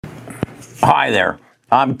Hi there.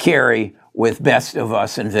 I'm Kerry with Best of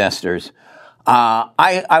Us Investors.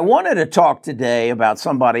 I wanted to talk today about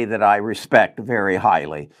somebody that I respect very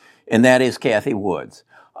highly, and that is Cathie Woods.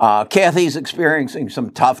 Cathie's experiencing some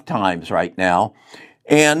tough times right now,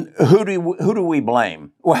 and who do we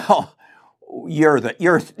blame? Well, you're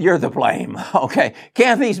the blame. Okay,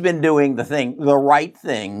 Cathie's been doing the right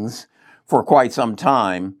things for quite some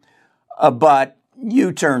time, but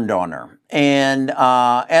you turned on her. And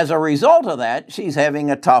as a result of that, she's having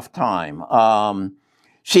a tough time.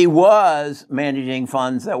 She was managing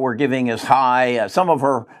funds that were giving as high, some of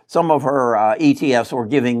her ETFs were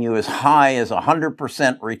giving you as high as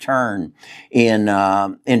 100% return in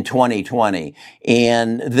 2020.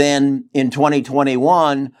 And then in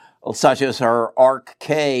 2021, such as her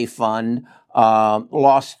ARK-K fund,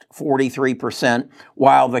 lost 43%,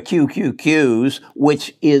 while the QQQs,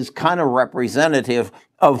 which is kind of representative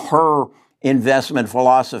of her investment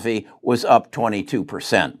philosophy, was up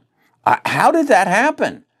 22%. How did that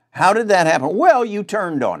happen? Well, you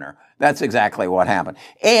turned on her. That's exactly what happened.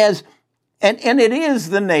 And it is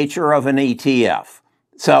the nature of an ETF.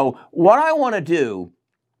 So what I want to do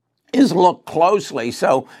is look closely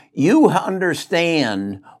so you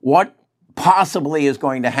understand what possibly is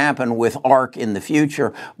going to happen with ARK in the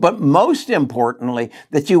future, but most importantly,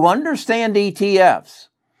 that you understand ETFs.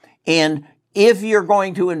 And if you're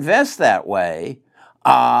going to invest that way,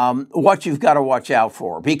 what you've got to watch out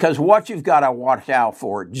for, because what you've got to watch out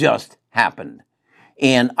for just happened.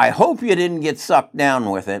 And I hope you didn't get sucked down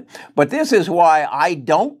with it, but this is why I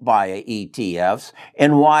don't buy ETFs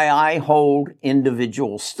and why I hold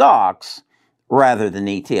individual stocks rather than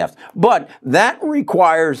ETFs. But that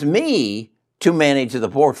requires me to manage the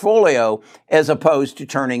portfolio as opposed to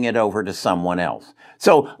turning it over to someone else.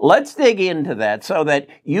 So let's dig into that so that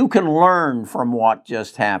you can learn from what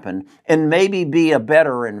just happened and maybe be a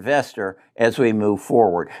better investor as we move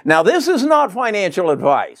forward. Now, this is not financial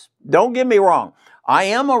advice. Don't get me wrong. I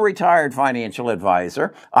am a retired financial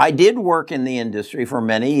advisor. I did work in the industry for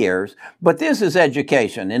many years, but this is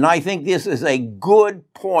education. And I think this is a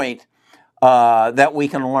good point that we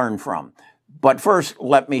can learn from. But first,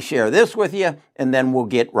 let me share this with you, and then we'll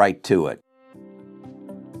get right to it.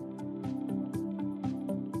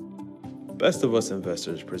 Best of Us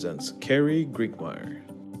Investors presents Kerry Griegmeier.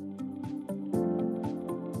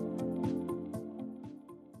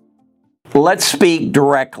 Let's speak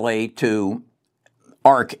directly to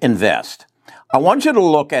ARK Invest. I want you to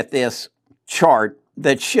look at this chart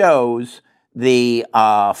that shows the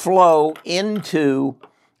flow into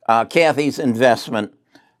Cathie's investment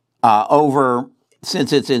over,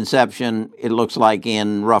 since its inception, it looks like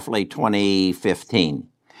in roughly 2015.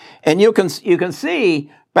 And you can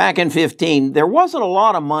see back in 15, there wasn't a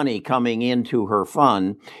lot of money coming into her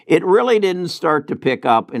fund. It really didn't start to pick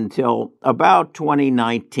up until about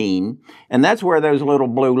 2019, and that's where those little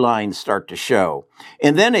blue lines start to show.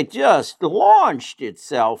 And then it just launched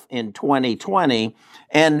itself in 2020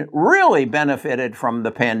 and really benefited from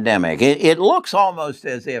the pandemic. It looks almost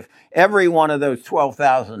as if every one of those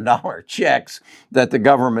 $12,000 checks that the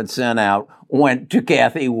government sent out went to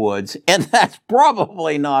Cathie Woods, and that's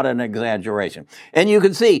probably not an exaggeration. And you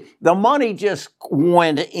can see the money just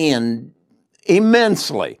went in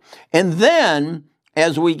immensely. And then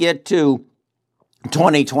as we get to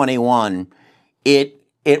 2021, it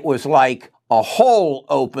was like a hole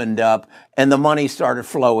opened up and the money started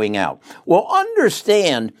flowing out. Well,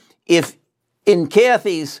 understand, if in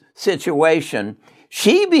Cathie's situation,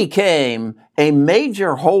 she became a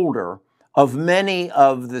major holder of many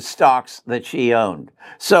of the stocks that she owned.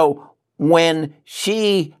 So when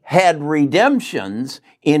she had redemptions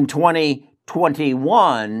in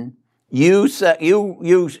 2021, you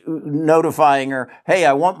notifying her, hey,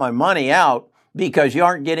 I want my money out because you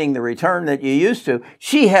aren't getting the return that you used to,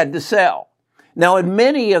 she had to sell. Now, in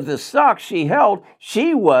many of the stocks she held,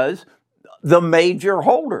 she was the major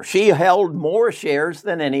holder. She held more shares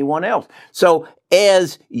than anyone else. So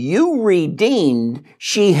as you redeemed,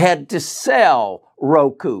 she had to sell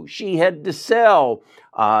Roku. She had to sell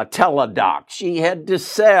Teladoc. She had to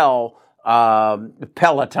sell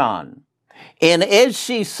Peloton. And as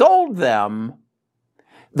she sold them,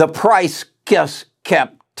 the price just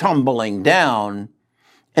kept tumbling down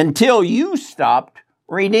until you stopped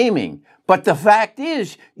redeeming. But the fact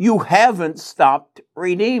is, you haven't stopped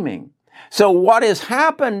redeeming. So what has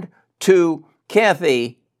happened to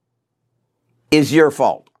Cathie is your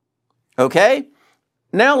fault. Okay?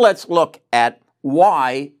 Now let's look at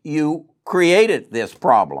why you created this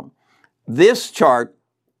problem. This chart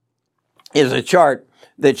is a chart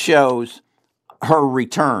that shows her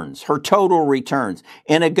returns, her total returns.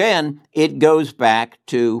 And again, it goes back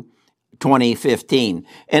to 2015.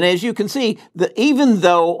 And as you can see, even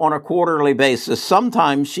though on a quarterly basis,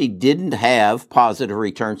 sometimes she didn't have positive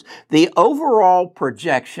returns, the overall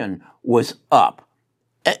projection was up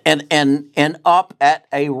and up at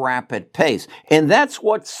a rapid pace. And that's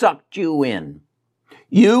what sucked you in.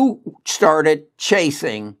 You started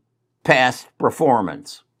chasing past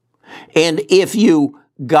performance. And if you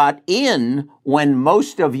got in when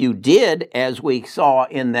most of you did, as we saw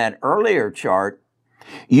in that earlier chart,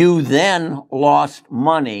 you then lost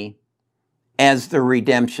money as the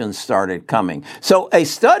redemptions started coming. So a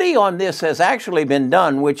study on this has actually been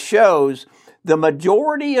done, which shows the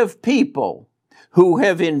majority of people who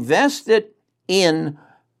have invested in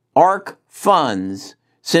ARK funds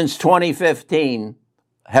since 2015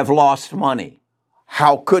 have lost money.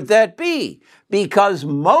 How could that be? Because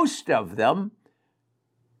most of them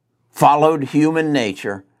followed human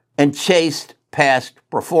nature and chased past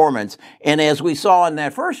performance. And as we saw in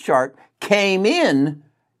that first chart, came in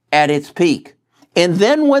at its peak. And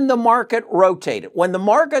then when the market rotated, when the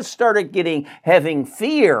market started having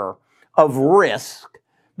fear of risk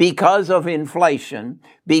because of inflation,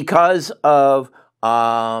 because of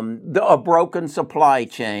a broken supply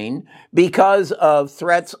chain, because of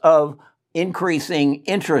threats of increasing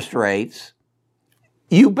interest rates,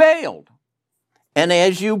 you bailed. And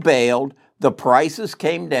as you bailed, the prices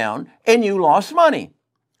came down and you lost money.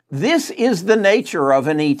 This is the nature of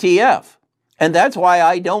an ETF. And that's why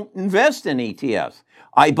I don't invest in ETFs.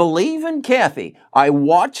 I believe in Kathy. I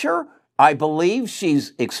watch her. I believe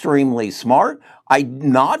she's extremely smart.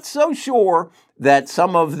 I'm not so sure that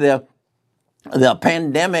some of the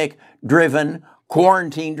pandemic-driven,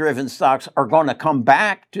 quarantine-driven stocks are going to come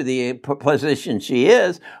back to the position she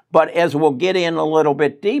is. But as we'll get in a little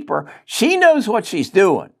bit deeper, she knows what she's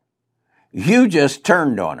doing. You just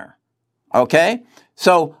turned on her. Okay?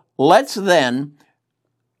 So let's then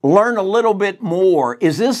learn a little bit more.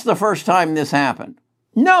 Is this the first time this happened?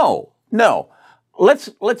 No.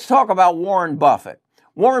 Let's talk about Warren Buffett.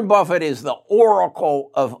 Warren Buffett is the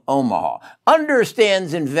Oracle of Omaha,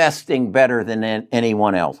 understands investing better than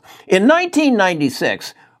anyone else. In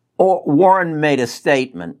 1996, Warren made a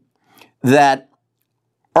statement that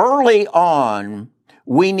early on,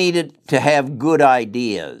 we needed to have good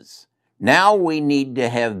ideas. Now we need to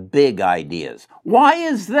have big ideas. Why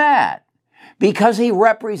is that? Because he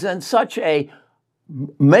represents such a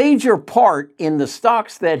major part in the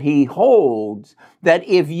stocks that he holds that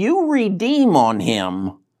if you redeem on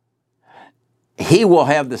him, he will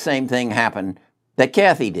have the same thing happen that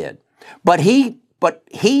Kathy did. But he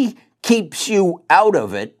keeps you out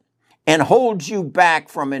of it and holds you back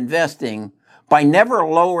from investing by never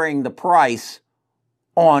lowering the price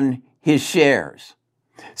on his shares.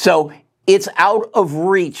 So it's out of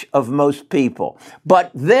reach of most people.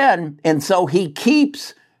 And so he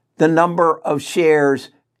keeps the number of shares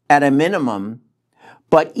at a minimum.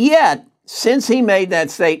 But yet, since he made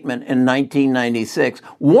that statement in 1996,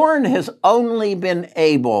 Warren has only been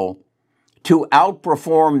able to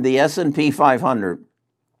outperform the S&P 500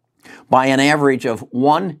 by an average of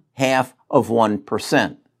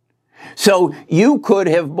 0.5%. So you could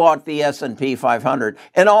have bought the S&P 500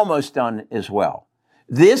 and almost done as well.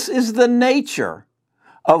 This is the nature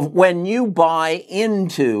of when you buy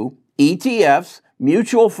into ETFs,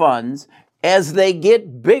 mutual funds. As they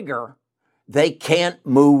get bigger, they can't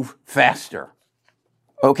move faster.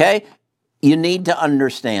 Okay? You need to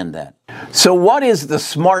understand that. So what is the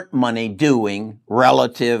smart money doing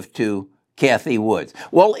relative to Kathy Woods?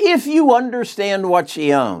 Well, if you understand what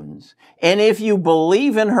she owns, and if you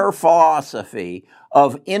believe in her philosophy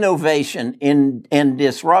of innovation and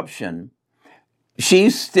disruption,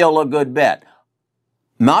 she's still a good bet.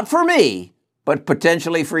 Not for me, but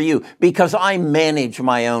potentially for you, because I manage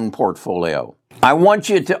my own portfolio. I want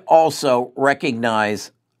you to also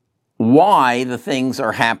recognize why the things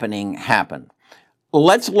are happen.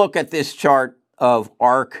 Let's look at this chart of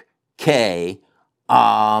ARK-K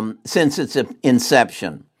since its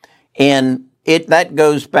inception. And that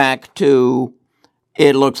goes back to,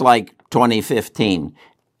 it looks like 2015.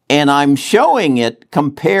 And I'm showing it,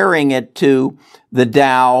 comparing it to the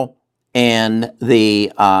Dow and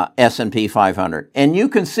the S&P 500. And you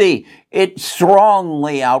can see it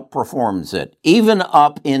strongly outperforms it, even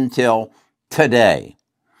up until today.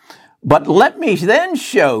 But let me then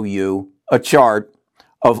show you a chart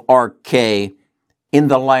of ARK-K in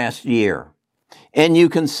the last year. And you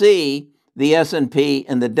can see the S&P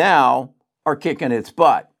and the Dow are kicking its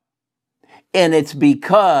butt. And it's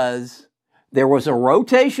because there was a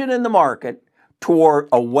rotation in the market toward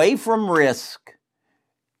away from risk,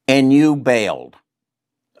 and you bailed.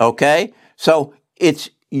 Okay? So it's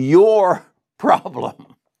your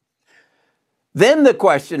problem. Then the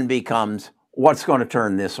question becomes, what's going to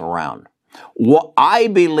turn this around? Well, I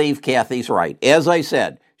believe Kathy's right. As I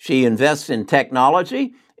said, she invests in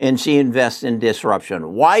technology and she invests in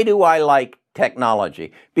disruption. Why do I like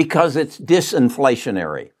technology? Because it's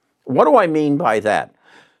disinflationary. What do I mean by that?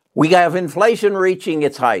 We have inflation reaching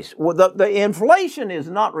its heights. Well, the inflation is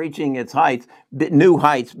not reaching its heights, new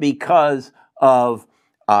heights, because of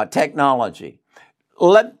technology.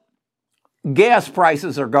 Gas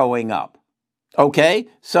prices are going up. Okay?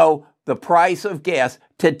 So the price of gas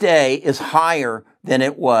today is higher than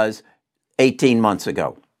it was 18 months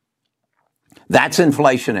ago. That's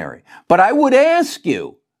inflationary. But I would ask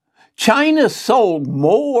you, China sold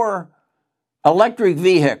more electric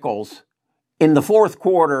vehicles in the fourth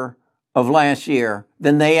quarter of last year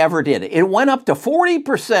than they ever did. It went up to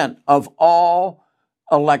 40% of all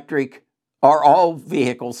electric or all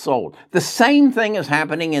vehicles sold. The same thing is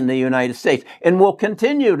happening in the United States and will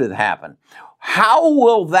continue to happen. How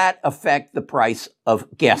will that affect the price of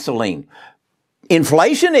gasoline?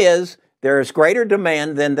 Inflation is, there is greater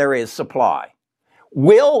demand than there is supply.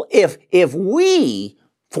 If we,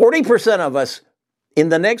 40% of us, in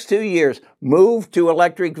the next 2 years, move to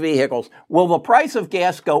electric vehicles, will the price of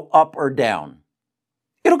gas go up or down?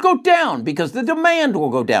 It'll go down because the demand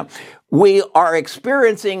will go down. We are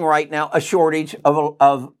experiencing right now a shortage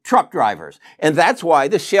of truck drivers, and that's why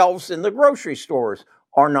the shelves in the grocery stores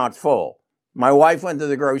are not full. My wife went to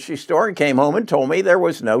the grocery store and came home and told me there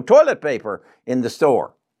was no toilet paper in the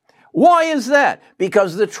store. Why is that?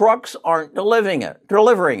 Because the trucks aren't delivering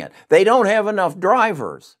it. They don't have enough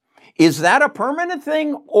drivers. Is that a permanent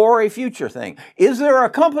thing or a future thing? Is there a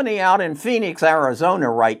company out in Phoenix, Arizona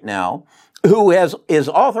right now who is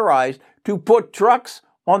authorized to put trucks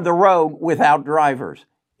on the road without drivers?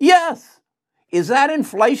 Yes. Is that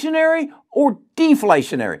inflationary or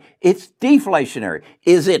deflationary? It's deflationary.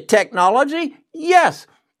 Is it technology? Yes.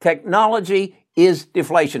 Technology is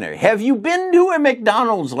deflationary. Have you been to a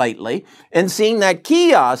McDonald's lately and seen that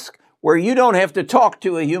kiosk where you don't have to talk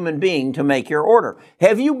to a human being to make your order?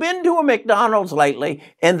 Have you been to a McDonald's lately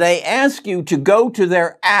and they ask you to go to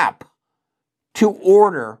their app to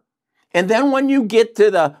order, and then when you get to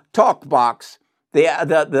the talk box,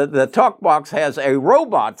 the talk box has a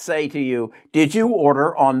robot say to you, did you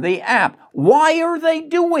order on the app? Why are they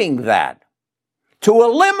doing that? To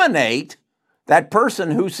eliminate that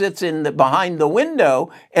person who sits behind the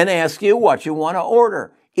window and asks you what you want to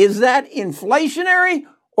order. Is that inflationary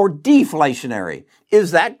or deflationary?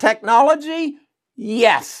 Is that technology?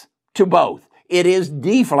 Yes, to both. It is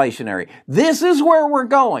deflationary. This is where we're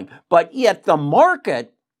going. But yet the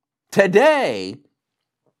market today,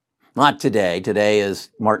 not today, today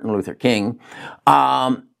is Martin Luther King,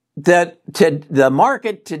 the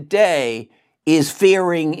market today is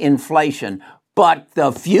fearing inflation. But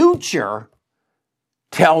the future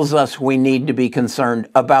tells us we need to be concerned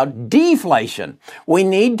about deflation. We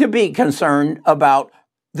need to be concerned about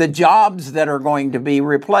the jobs that are going to be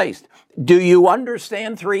replaced. Do you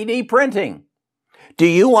understand 3D printing? Do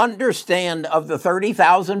you understand of the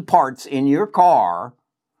 30,000 parts in your car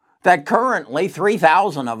that currently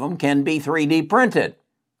 3,000 of them can be 3D printed?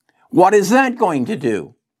 What is that going to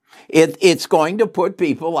do? It's going to put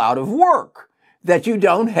people out of work that you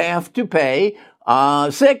don't have to pay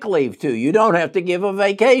sick leave to. You don't have to give a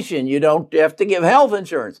vacation. You don't have to give health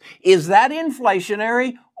insurance. Is that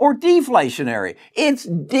inflationary or deflationary? It's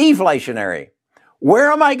deflationary.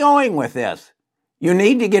 Where am I going with this? You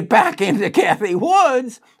need to get back into Cathie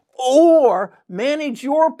Woods or manage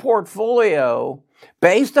your portfolio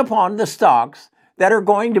based upon the stocks that are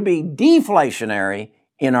going to be deflationary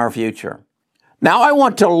in our future. Now I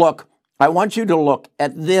want you to look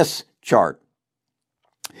at this chart.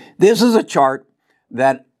 This is a chart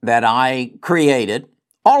that I created.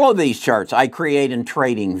 All of these charts I create in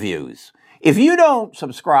TradingViews. If you don't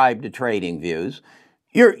subscribe to TradingViews,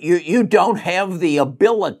 you don't have the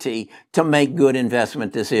ability to make good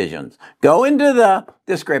investment decisions. Go into the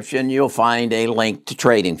description, you'll find a link to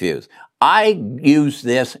TradingViews. I use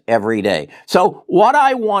this every day. So what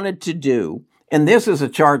I wanted to do, and this is a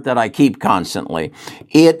chart that I keep constantly,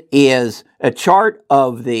 it is a chart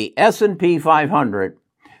of the S&P 500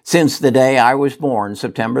 since the day I was born,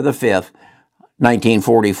 September the 5th,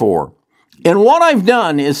 1944. And what I've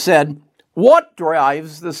done is said, what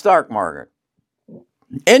drives the stock market?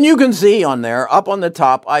 And you can see on there, up on the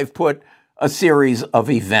top, I've put a series of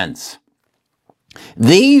events.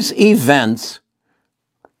 These events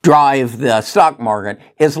drive the stock market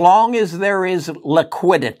as long as there is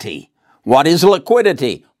liquidity. What is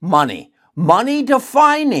liquidity? Money. Money to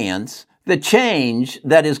finance the change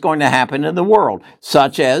that is going to happen in the world,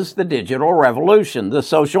 such as the digital revolution, the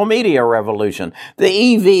social media revolution,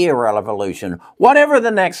 the EV revolution, whatever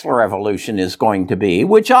the next revolution is going to be,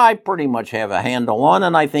 which I pretty much have a handle on,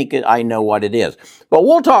 and I think I know what it is. But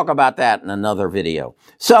we'll talk about that in another video.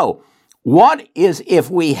 So, what is,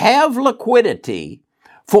 if we have liquidity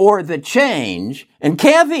for the change, and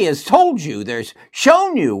Kathy has told you, there's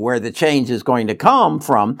shown you where the change is going to come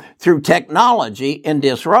from through technology and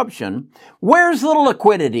disruption, where's the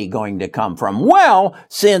liquidity going to come from? Well,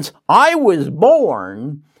 since I was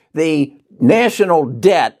born, the national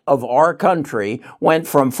debt of our country went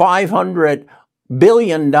from $500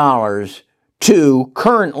 billion to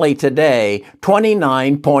currently today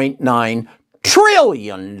 $29.9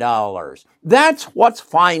 trillion. That's what's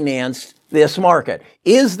financed this market.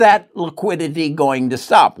 Is that liquidity going to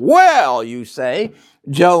stop? Well, you say,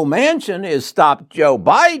 Joe Manchin has stopped Joe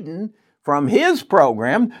Biden from his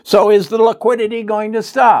program, so is the liquidity going to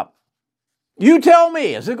stop? You tell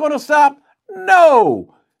me, is it going to stop?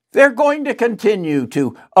 No. They're going to continue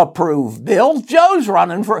to approve bills. Joe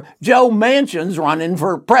Manchin's running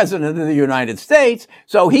for president of the United States,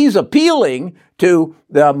 so he's appealing to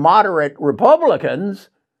the moderate Republicans.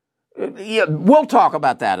 We'll talk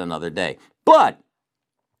about that another day. But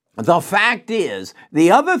the fact is,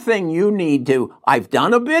 the other thing you need to, I've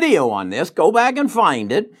done a video on this, go back and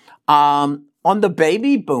find it, on the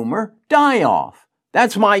baby boomer die-off.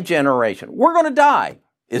 That's my generation. We're going to die.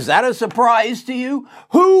 Is that a surprise to you?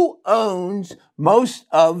 Who owns most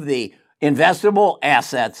of the investable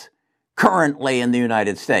assets currently in the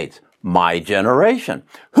United States? My generation.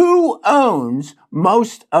 Who owns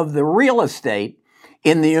most of the real estate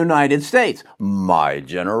in the United States? My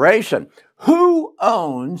generation. Who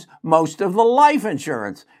owns most of the life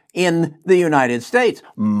insurance in the United States?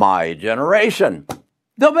 My generation.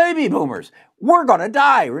 The baby boomers. We're going to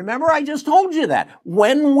die. Remember, I just told you that.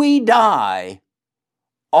 When we die,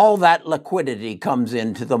 all that liquidity comes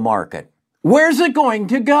into the market. Where's it going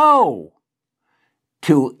to go?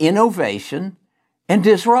 To innovation and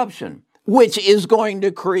disruption, which is going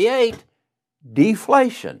to create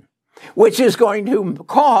deflation, which is going to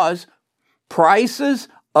cause prices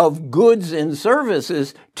of goods and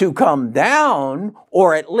services to come down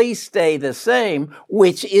or at least stay the same,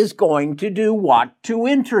 which is going to do what to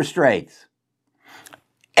interest rates?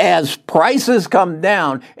 As prices come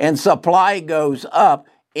down and supply goes up,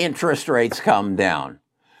 interest rates come down.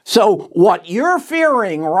 So what you're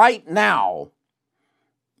fearing right now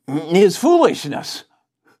is foolishness,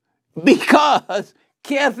 because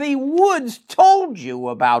Kathy Woods told you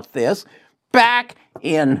about this back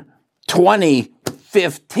in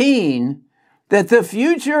 2015, that the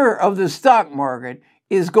future of the stock market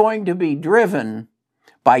is going to be driven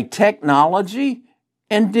by technology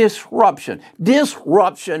and disruption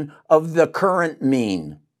of the current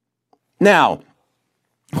mean. Now,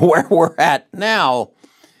 where we're at now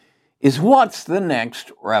is, what's the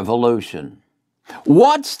next revolution?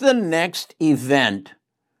 What's the next event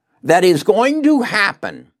that is going to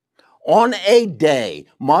happen on a day,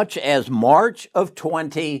 much as March of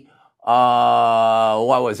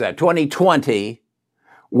 2020,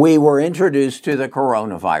 we were introduced to the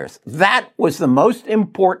coronavirus. That was the most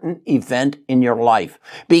important event in your life,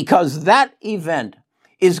 because that event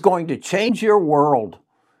is going to change your world.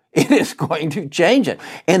 It is going to change it.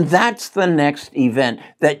 And that's the next event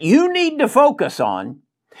that you need to focus on.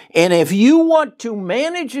 And if you want to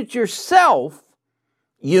manage it yourself,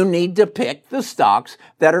 you need to pick the stocks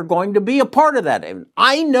that are going to be a part of that event.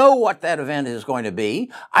 I know what that event is going to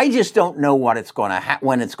be. I just don't know what it's going to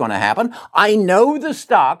when it's going to happen. I know the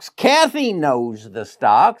stocks. Kathy knows the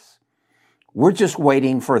stocks. We're just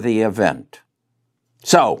waiting for the event.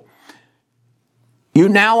 So, you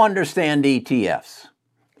now understand ETFs.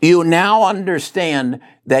 You now understand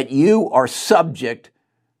that you are subject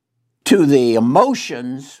to the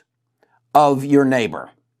emotions of your neighbor.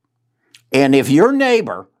 And if your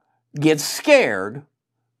neighbor gets scared,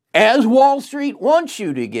 as Wall Street wants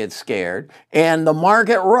you to get scared, and the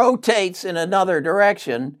market rotates in another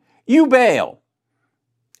direction, you bail.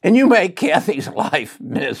 And you make Kathy's life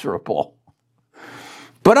miserable.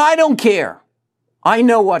 But I don't care. I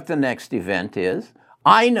know what the next event is.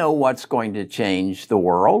 I know what's going to change the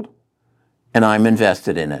world, and I'm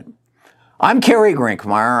invested in it. I'm Kerry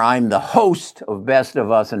Grinkmeyer. I'm the host of Best of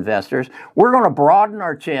Us Investors. We're going to broaden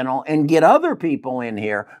our channel and get other people in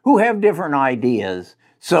here who have different ideas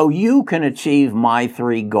so you can achieve my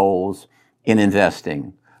 3 goals in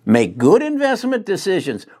investing. Make good investment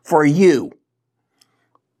decisions for you.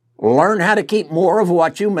 Learn how to keep more of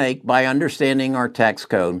what you make by understanding our tax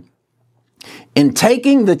code. And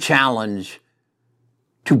taking the challenge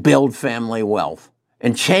to build family wealth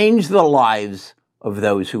and change the lives of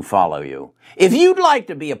those who follow you. If you'd like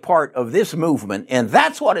to be a part of this movement, and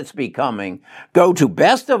that's what it's becoming, go to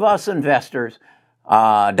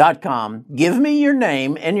bestofusinvestors.com, give me your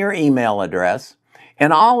name and your email address,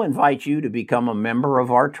 and I'll invite you to become a member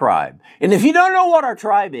of our tribe. And if you don't know what our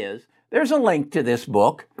tribe is, there's a link to this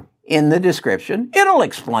book in the description. It'll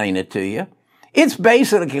explain it to you. It's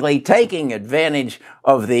basically taking advantage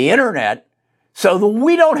of the internet so that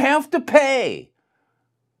we don't have to pay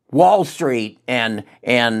Wall Street and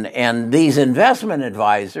these investment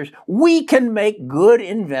advisors. We can make good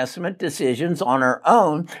investment decisions on our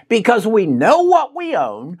own because we know what we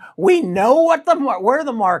own, we know where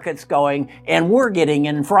the market's going, and we're getting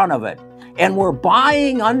in front of it. And we're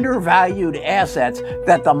buying undervalued assets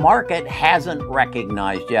that the market hasn't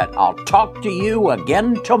recognized yet. I'll talk to you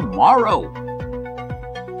again tomorrow.